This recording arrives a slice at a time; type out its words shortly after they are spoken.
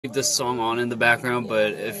Leave this song on in the background,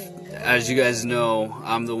 but as you guys know,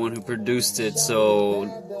 I'm the one who produced it, so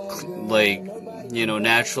like,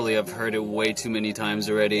 naturally I've heard it way too many times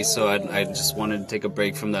already, so I just wanted to take a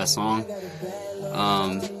break from that song.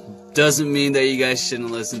 Doesn't mean that you guys shouldn't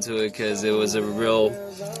listen to it, because it was a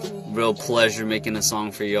real pleasure making a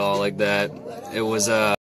song for y'all like that. It was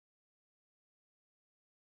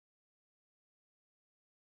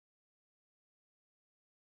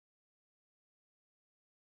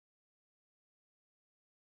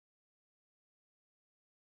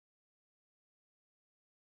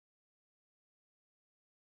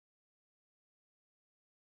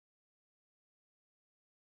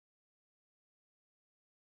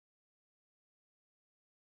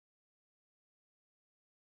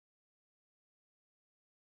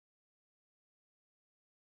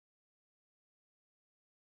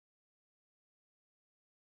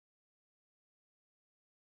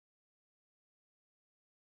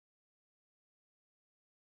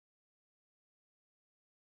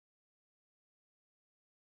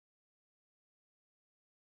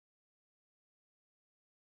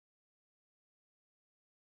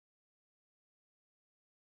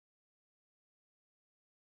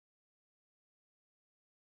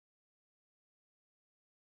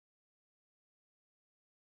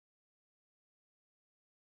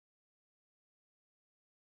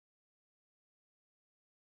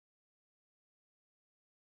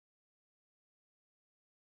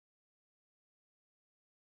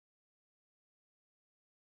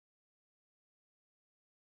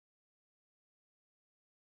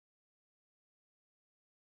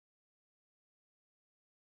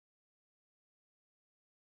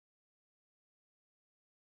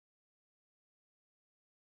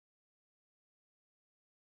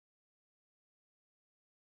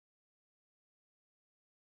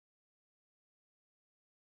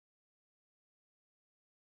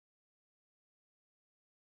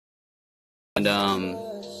and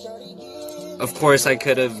of course I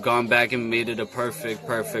could have gone back and made it a perfect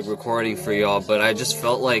recording for y'all, but I just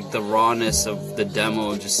felt like the rawness of the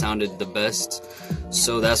demo just sounded the best,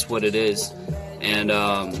 so that's what it is. And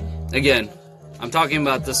again, I'm talking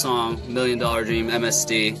about the song $1 Million Dream,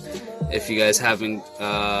 MSD, if you guys haven't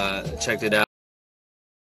checked it out.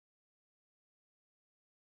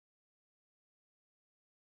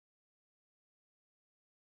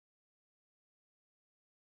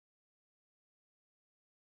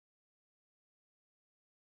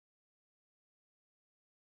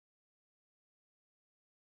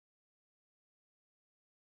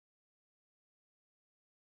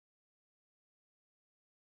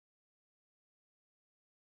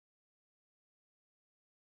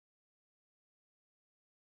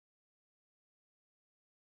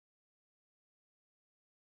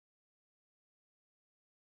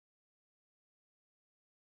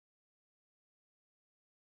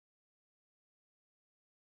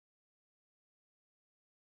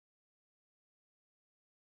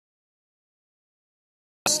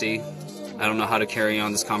 I don't know how to carry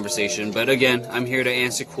on this conversation, but again, I'm here to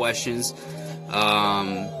answer questions.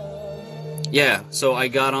 Yeah, so I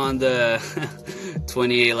got on the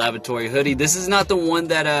 28 Laboratory hoodie. This is not the one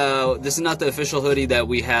that this is not the official hoodie that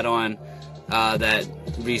we had on that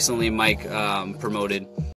recently Mike promoted.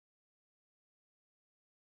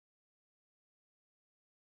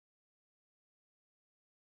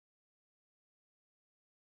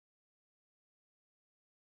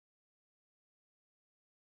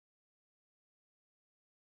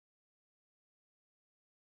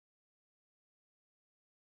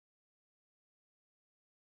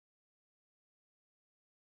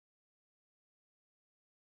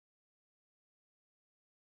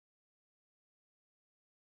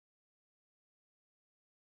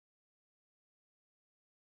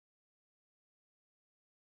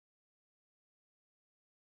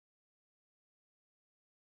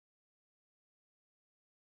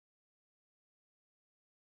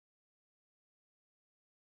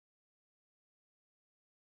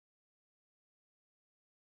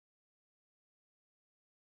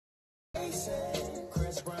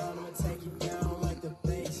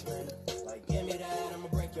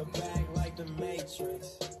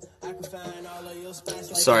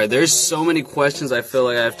 Sorry, there's so many questions I feel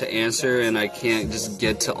like I have to answer, and I can't just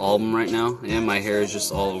get to all of them right now, and my hair is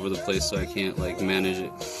just all over the place, so I can't like manage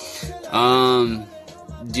it.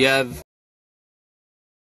 Do you have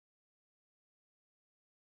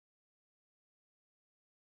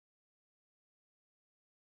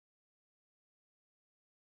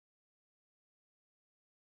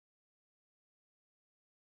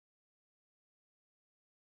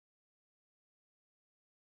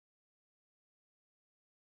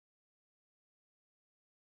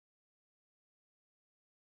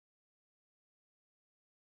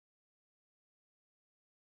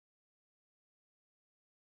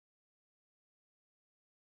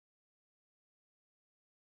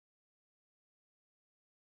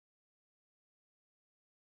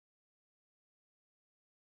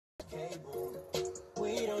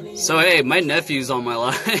So hey, my nephew's on my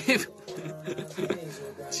live.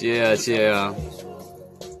 Yeah.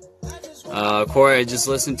 Cory, I just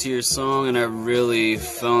listened to your song and I really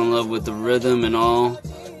fell in love with the rhythm and all.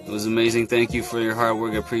 It was amazing. Thank you for your hard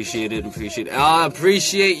work. I appreciate it. I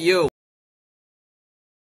appreciate you.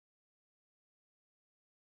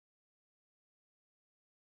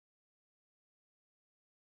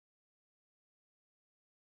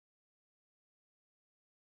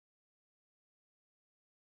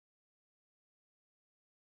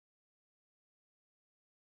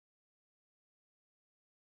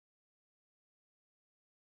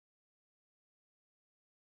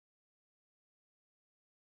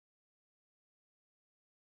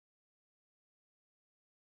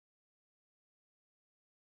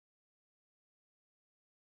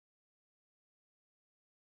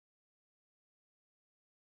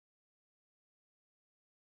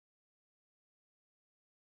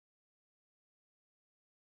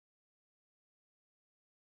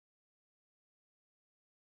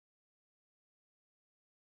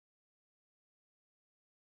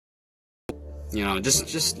 You know,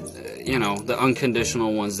 just you know, the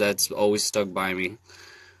unconditional ones that's always stuck by me.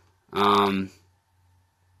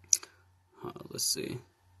 Let's see.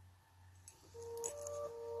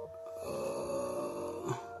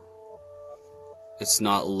 It's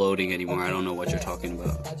not loading anymore. I don't know what you're talking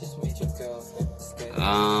about.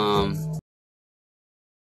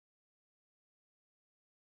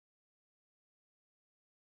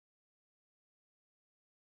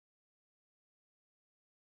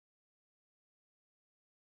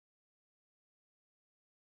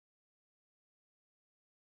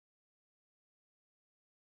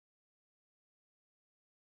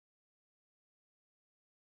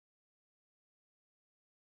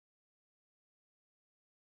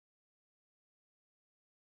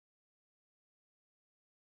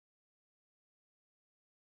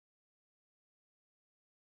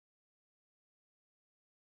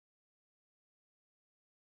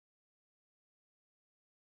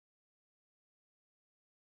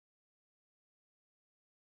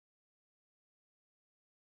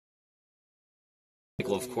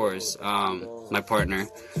 Of course, my partner,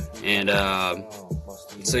 and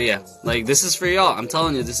so yeah, like this is for y'all. I'm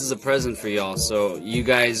telling you, this is a present for y'all. So you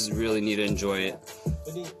guys really need to enjoy it.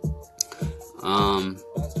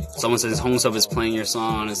 Someone says Hong Sub is playing your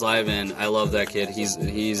song on his live, and I love that kid. He's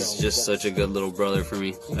just such a good little brother for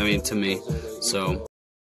me. I mean, to me. So.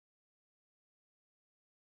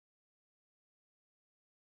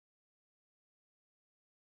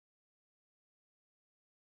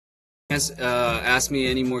 Ask me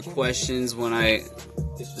any more questions when I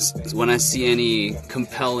see any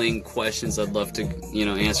compelling questions. I'd love to, you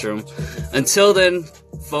know, answer them. Until then,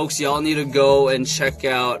 folks, y'all need to go and check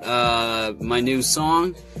out my new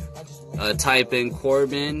song. Type in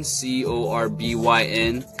Corbyn,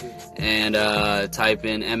 Corbyn, and type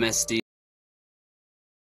in MSD.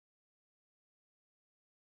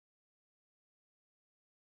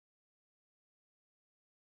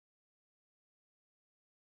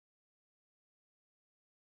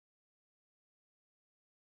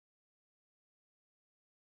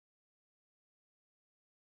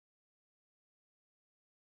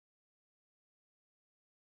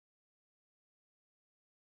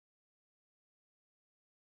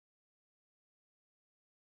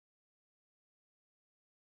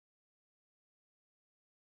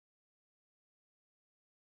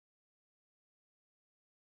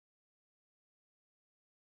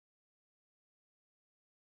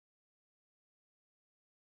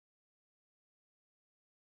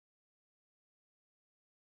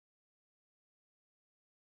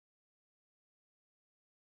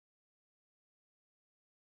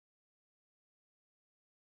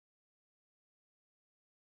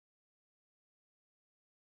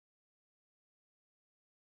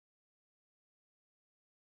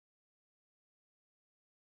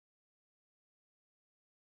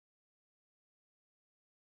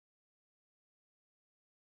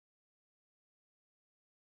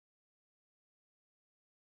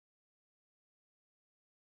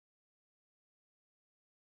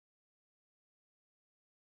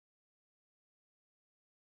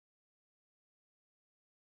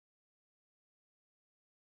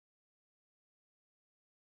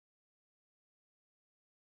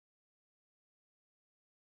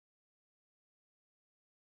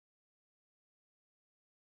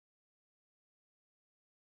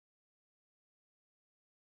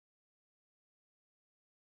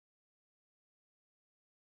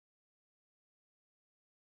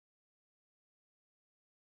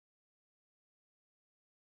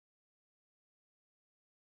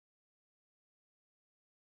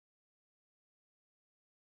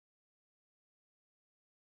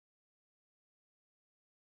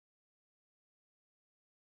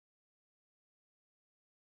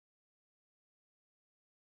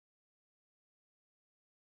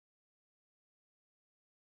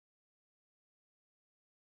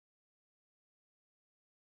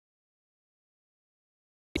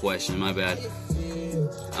 question, my bad.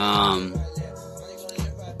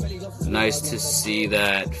 Nice to see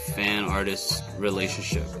that fan-artist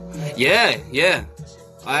relationship. Yeah.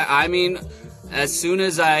 I mean, as soon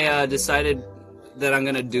as I decided that I'm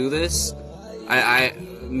gonna do this,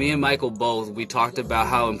 me and Michael both, we talked about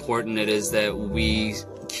how important it is that we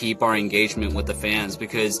keep our engagement with the fans,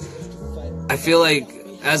 because I feel like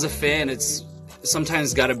as a fan, it's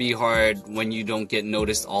sometimes gotta be hard when you don't get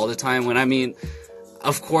noticed all the time. When I mean,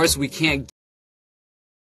 of course, we can't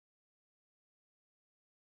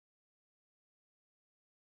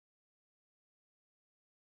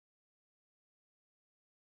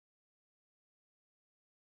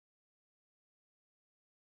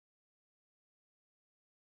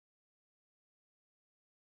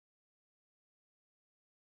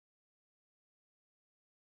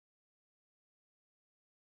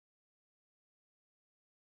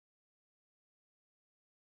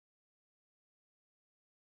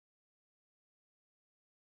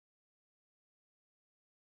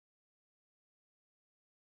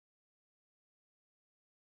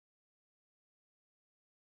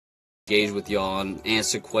engage with y'all and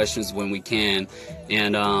answer questions when we can.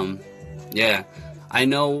 And yeah, I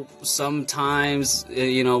know sometimes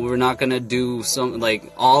we're not gonna do some,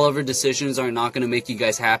 like, all of our decisions are not gonna make you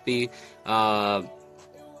guys happy, but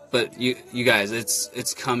you guys,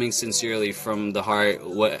 it's coming sincerely from the heart.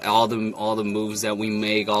 What all the moves that we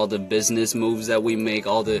make, all the business moves that we make,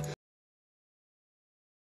 all the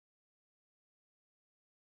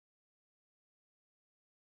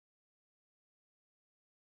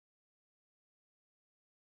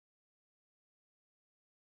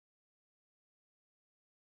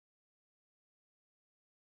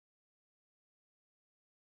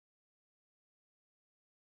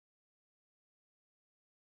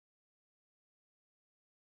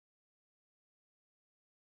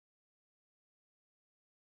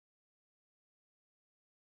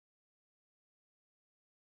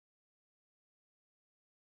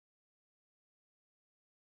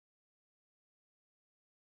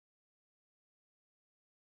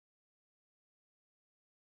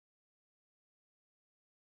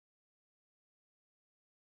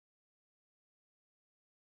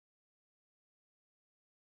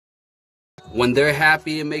when they're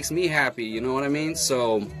happy, it makes me happy. You know what I mean?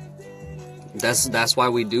 So that's why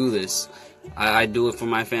we do this. I do it for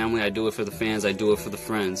my family. I do it for the fans. I do it for the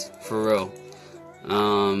friends. For real.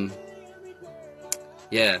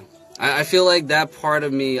 Yeah. I feel like that part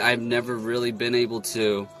of me I've never really been able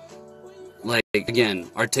to, like,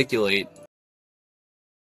 again, articulate.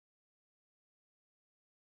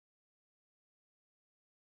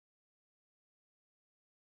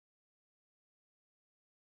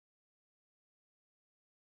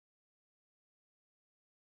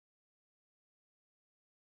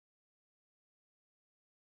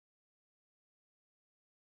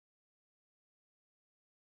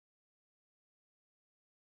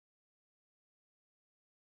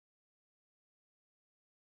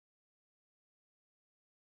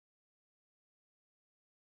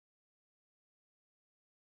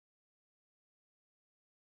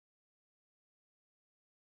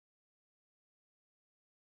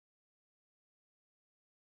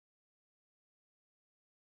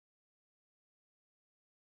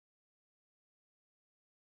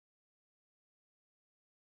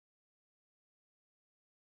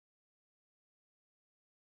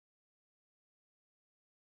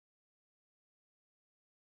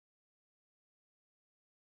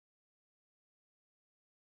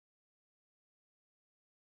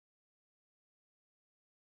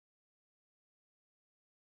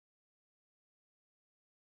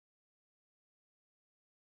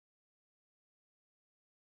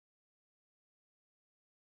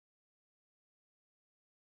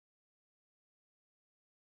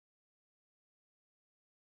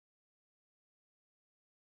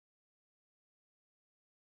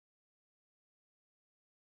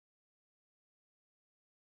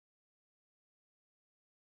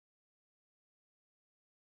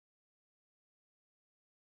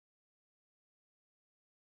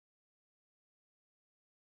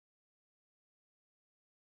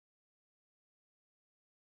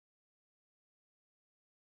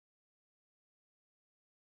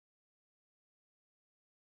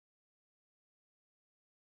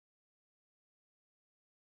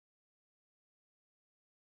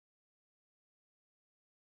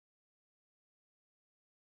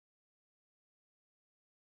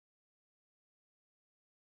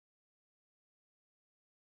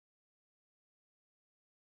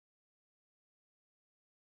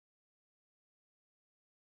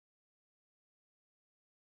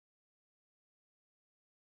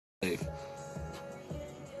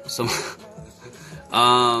 some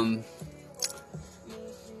um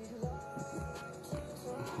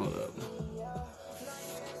hold up.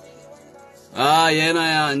 아,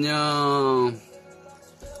 예나야, 안녕.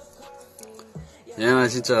 예나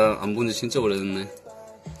진짜 안 본 지 진짜 오래됐네.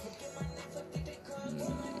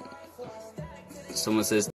 Someone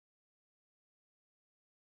says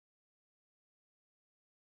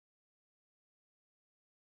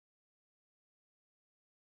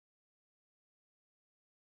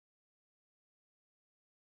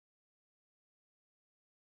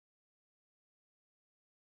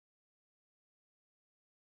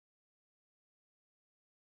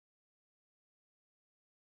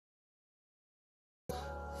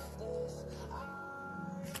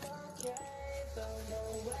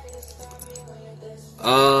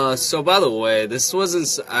so by the way, this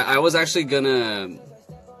wasn't, I was actually gonna,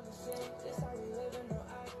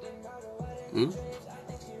 응?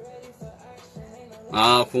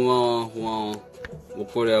 아, 고마워.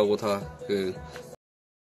 목걸이하고 다,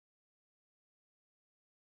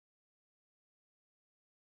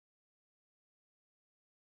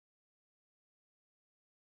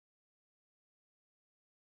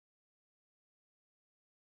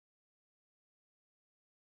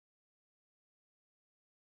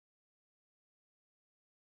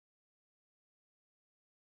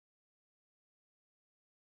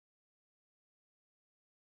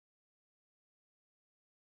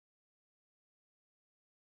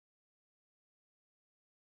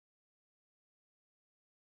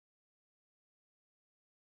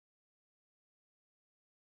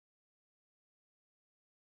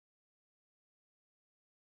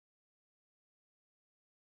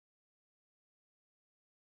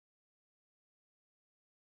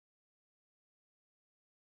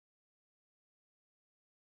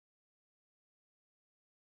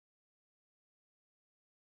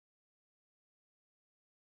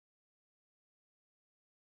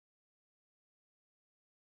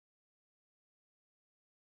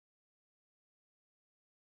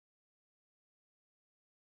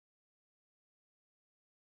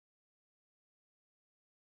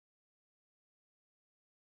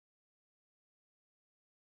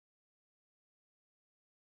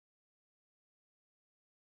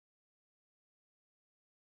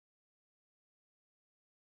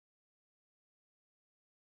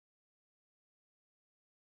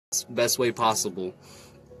 best way possible.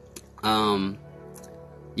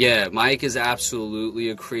 Yeah, Mike is absolutely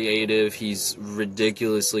a creative. He's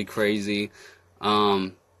ridiculously crazy.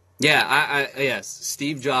 Yes,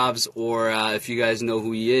 Steve Jobs, or if you guys know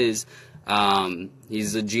who he is,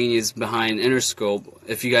 he's a genius behind Interscope.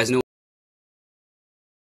 If you guys know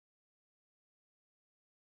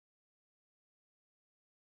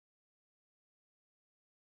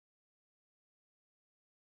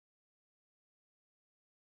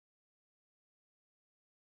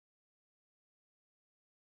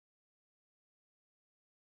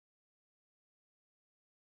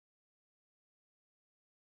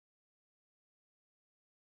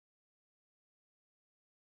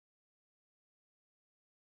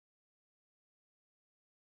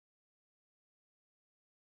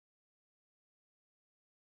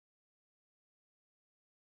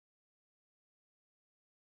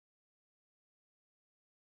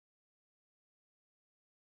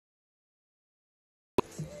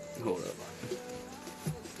hold up.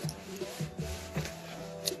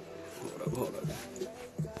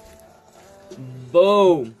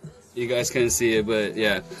 Boom! You guys couldn't see it, but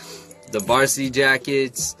yeah. The varsity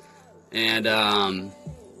jackets, and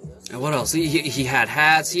what else? He had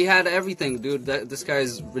hats, he had everything, dude. This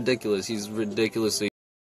guy's ridiculous. He's ridiculously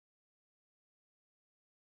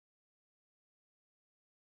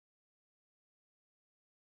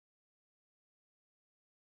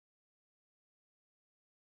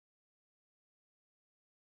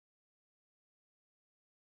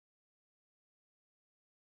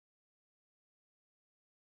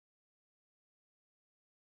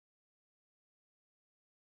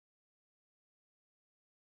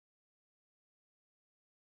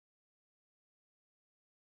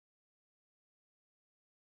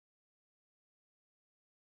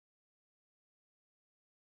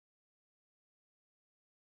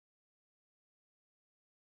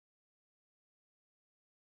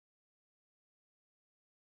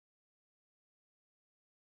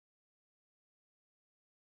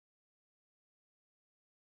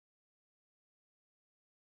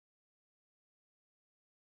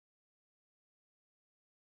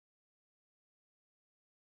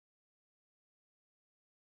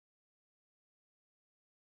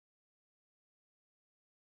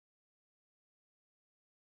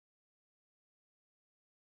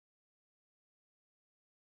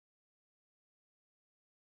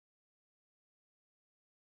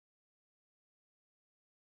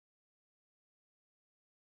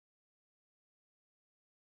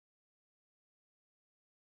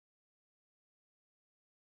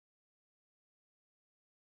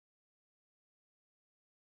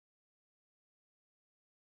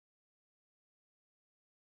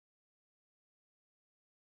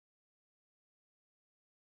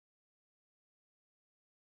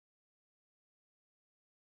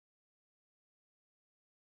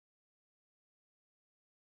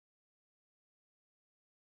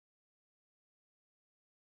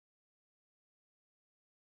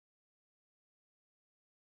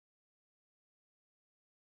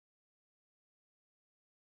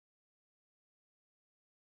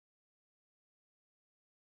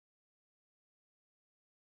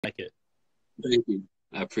like it. Thank you.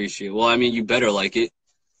 I appreciate it. Well, I mean, you better like it.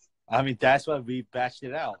 I mean, that's why we batched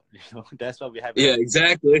it out. That's why we have it Yeah, out.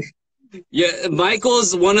 exactly. Yeah,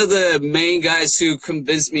 Michael's one of the main guys who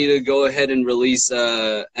convinced me to go ahead and release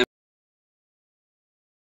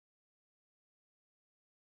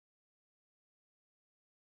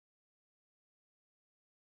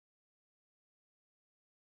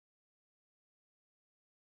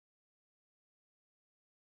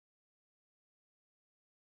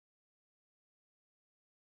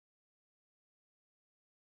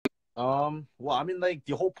Well, I mean, like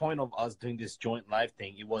the whole point of us doing this joint live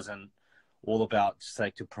thing, it wasn't all about just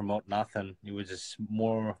like to promote nothing. It was just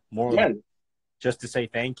more like yeah. just to say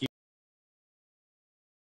thank you.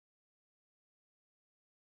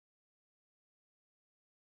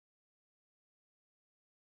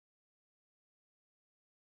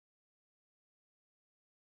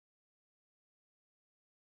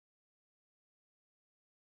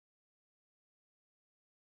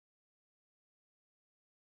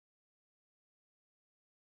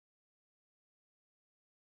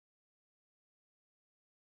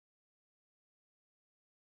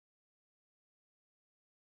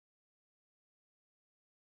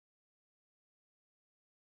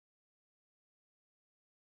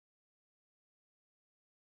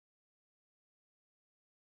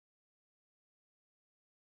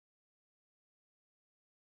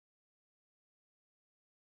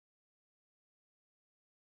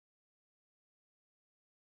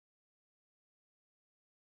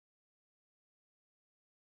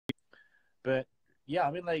 But yeah,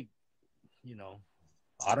 I mean, like you know,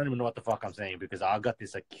 I don't even know what the fuck I'm saying because I got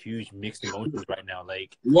this like huge mixed emotions right now.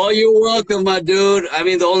 Like, Well, you're welcome, my dude. I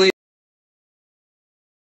mean, the only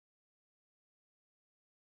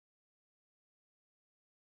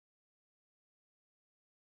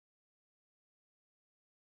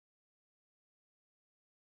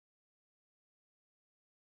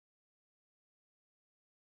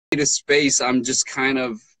space, I'm just kind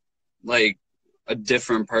of like a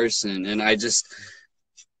different person, and I just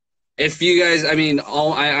if you guys, I mean,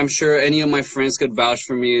 I'm sure any of my friends could vouch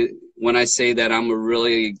for me when I say that I'm a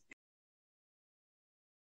really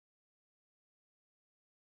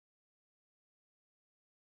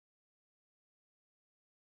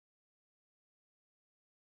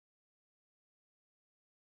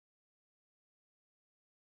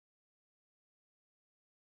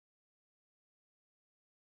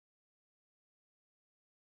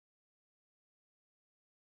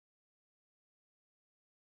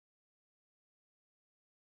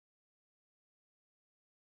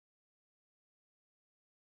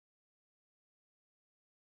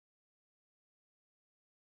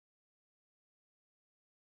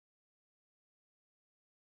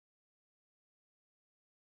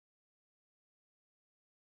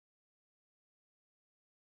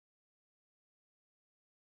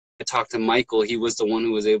I talked to Michael, he was the one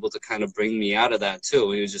who was able to kind of bring me out of that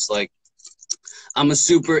too. He was just like, I'm a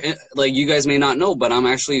super like you guys may not know, but I'm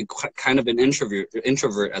actually kind of an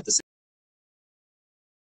introvert at the same.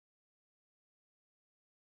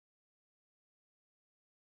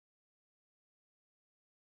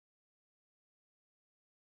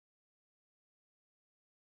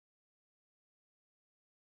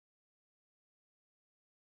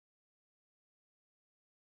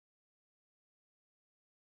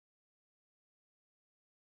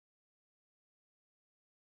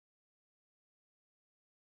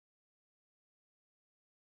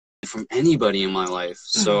 From anybody in my life.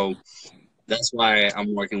 So that's why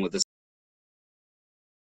I'm working with this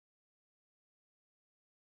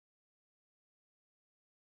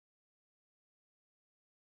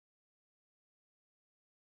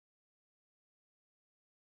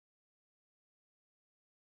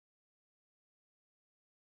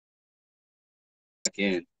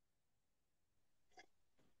again.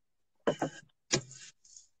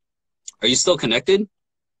 Are you still connected?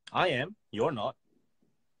 I am. You're not.